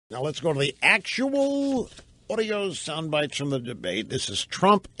Now let's go to the actual audio sound bites from the debate. This is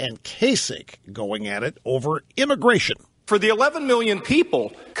Trump and Kasich going at it over immigration. For the 11 million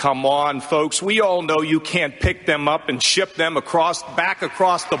people, come on, folks, we all know you can't pick them up and ship them back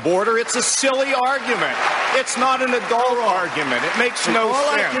across the border. It's a silly argument. It's not an adult argument. It makes no sense. All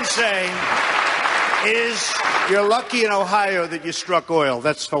I can say is you're lucky in Ohio that you struck oil.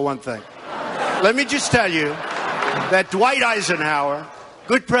 That's for one thing. Let me just tell you that Dwight Eisenhower,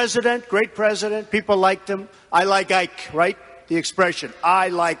 good president, great president, people liked him. I like Ike, right? The expression, I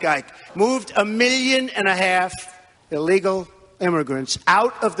like Ike. Moved 1.5 million illegal immigrants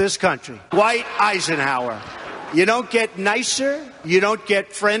out of this country. Dwight Eisenhower. You don't get nicer. You don't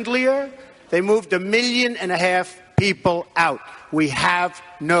get friendlier. They moved 1.5 million people out. We have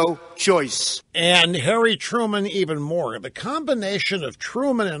no choice. And Harry Truman even more. The combination of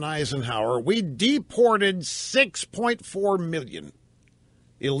Truman and Eisenhower, we deported 6.4 million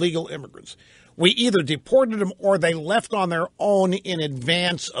illegal immigrants. We either deported them or they left on their own in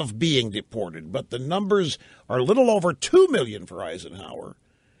advance of being deported. But the numbers are a little over 2 million for Eisenhower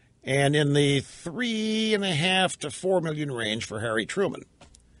and in the 3.5 to 4 million range for Harry Truman.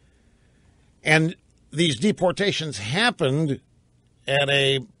 And these deportations happened at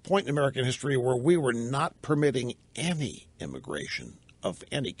a point in American history where we were not permitting any immigration of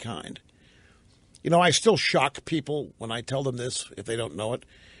any kind. You know, I still shock people when I tell them this, if they don't know it,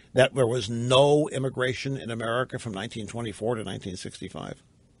 that there was no immigration in America from 1924 to 1965.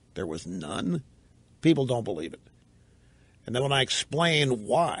 There was none. People don't believe it. And then when I explain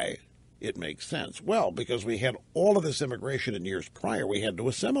why, it makes sense. Well, because we had all of this immigration in years prior, we had to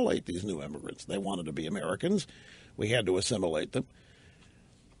assimilate these new immigrants. They wanted to be Americans. We had to assimilate them.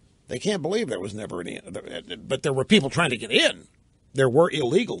 They can't believe there was never any, but there were people trying to get in. There were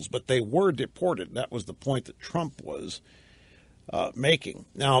illegals, but they were deported. That was the point that Trump was making.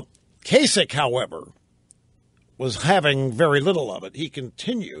 Now, Kasich, however, was having very little of it. He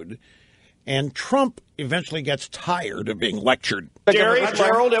continued, and Trump eventually gets tired of being lectured.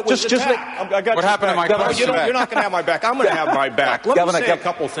 Gerald, it was what happened to my question? You're not going to have my back. I'm going to have my back. Let me say a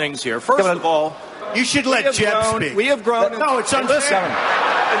couple things here. First of all, you should let Jeb speak. We have grown. No, it's unfair.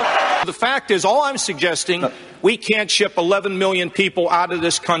 The fact is, all I'm suggesting, we can't ship 11 million people out of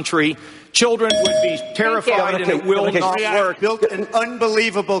this country. Children would be terrified, and it will not work. Built an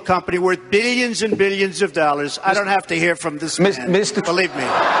unbelievable company worth billions and billions of dollars. I don't have to hear from this man. Believe me.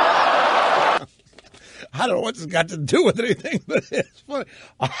 I don't know what this got to do with anything, but it's funny.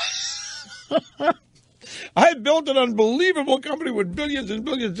 I built an unbelievable company with billions and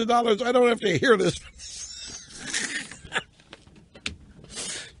billions of dollars. I don't have to hear this.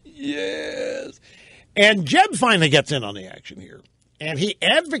 Yes. And Jeb finally gets in on the action here. And he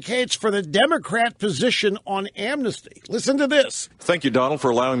advocates for the Democrat position on amnesty. Listen to this. Thank you, Donald,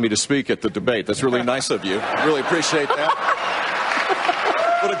 for allowing me to speak at the debate. That's really nice of you. Really appreciate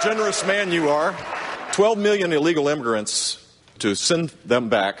that. What a generous man you are. 12 million illegal immigrants, to send them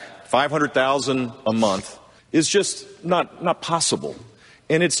back, 500,000 a month, is just not possible.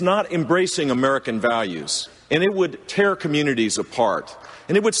 And it's not embracing American values. And it would tear communities apart.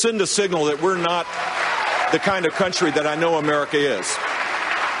 And it would send a signal that we're not the kind of country that I know America is.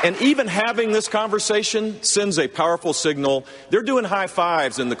 And even having this conversation sends a powerful signal. They're doing high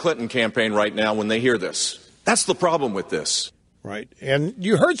fives in the Clinton campaign right now when they hear this. That's the problem with this. Right. And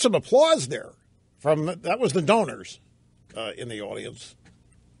you heard some applause there. That was the donors in the audience.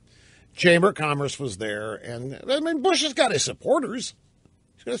 Chamber of Commerce was there. And, I mean, Bush has got his supporters.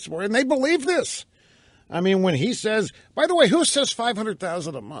 And they believe this. I mean, when he says, by the way, who says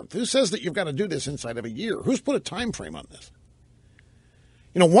 500,000 a month? Who says that you've got to do this inside of a year? Who's put a time frame on this?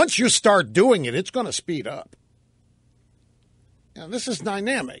 You know, once you start doing it, it's going to speed up. Now, this is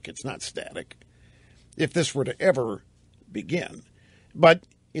dynamic. It's not static. If this were to ever begin. But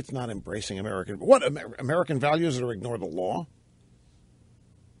it's not embracing American values that are ignore the law?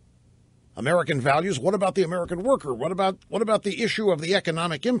 American values? What about the American worker? What about the issue of the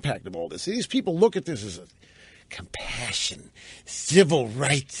economic impact of all this? These people look at this as a compassion, civil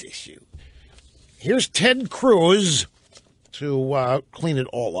rights issue. Here's Ted Cruz to clean it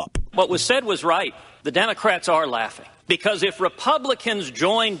all up. What was said was right. The Democrats are laughing. Because if Republicans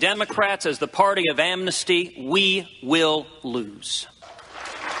join Democrats as the party of amnesty, we will lose.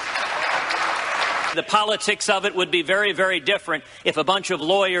 The politics of it would be very, very different if a bunch of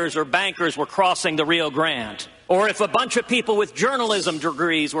lawyers or bankers were crossing the Rio Grande, or if a bunch of people with journalism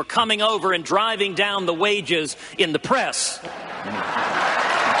degrees were coming over and driving down the wages in the press.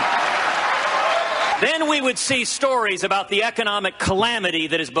 Then we would see stories about the economic calamity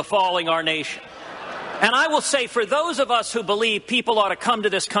that is befalling our nation. And I will say, for those of us who believe people ought to come to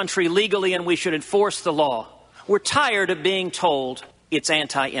this country legally and we should enforce the law, we're tired of being told it's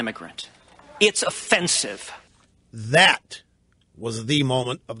anti-immigrant. It's offensive. That was the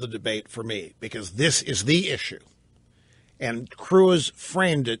moment of the debate for me, because this is the issue. And Cruz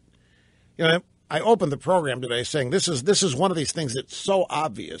framed it. You know, I opened the program today saying this is one of these things that's so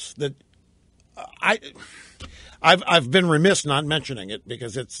obvious that I've been remiss not mentioning it,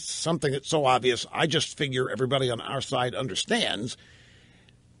 because it's something that's so obvious. I just figure everybody on our side understands.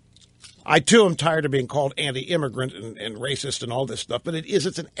 I, too, am tired of being called anti-immigrant and racist and all this stuff, but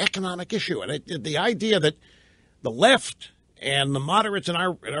it's an economic issue. And the idea that the left and the moderates in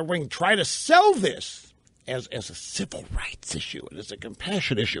our wing try to sell this as a civil rights issue and as a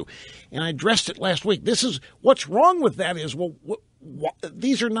compassion issue, and I addressed it last week. This is what's wrong with that is, well,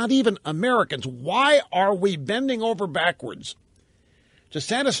 these are not even Americans. Why are we bending over backwards to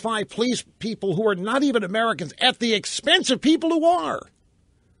satisfy police people who are not even Americans at the expense of people who are?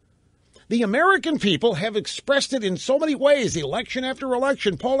 The American people have expressed it in so many ways, election after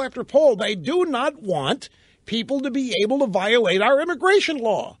election, poll after poll. They do not want people to be able to violate our immigration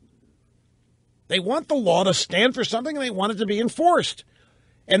law. They want the law to stand for something, and they want it to be enforced.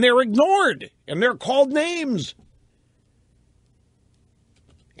 And they're ignored, and they're called names.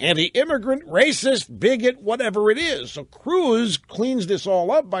 Anti-immigrant, racist, bigot, whatever it is. So Cruz cleans this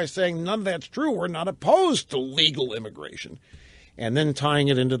all up by saying none of that's true. We're not opposed to legal immigration. And then tying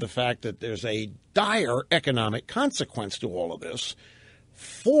it into the fact that there's a dire economic consequence to all of this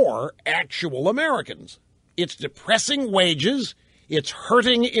for actual Americans. It's depressing wages. It's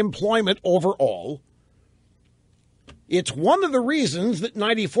hurting employment overall. It's one of the reasons that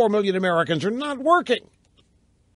 94 million Americans are not working.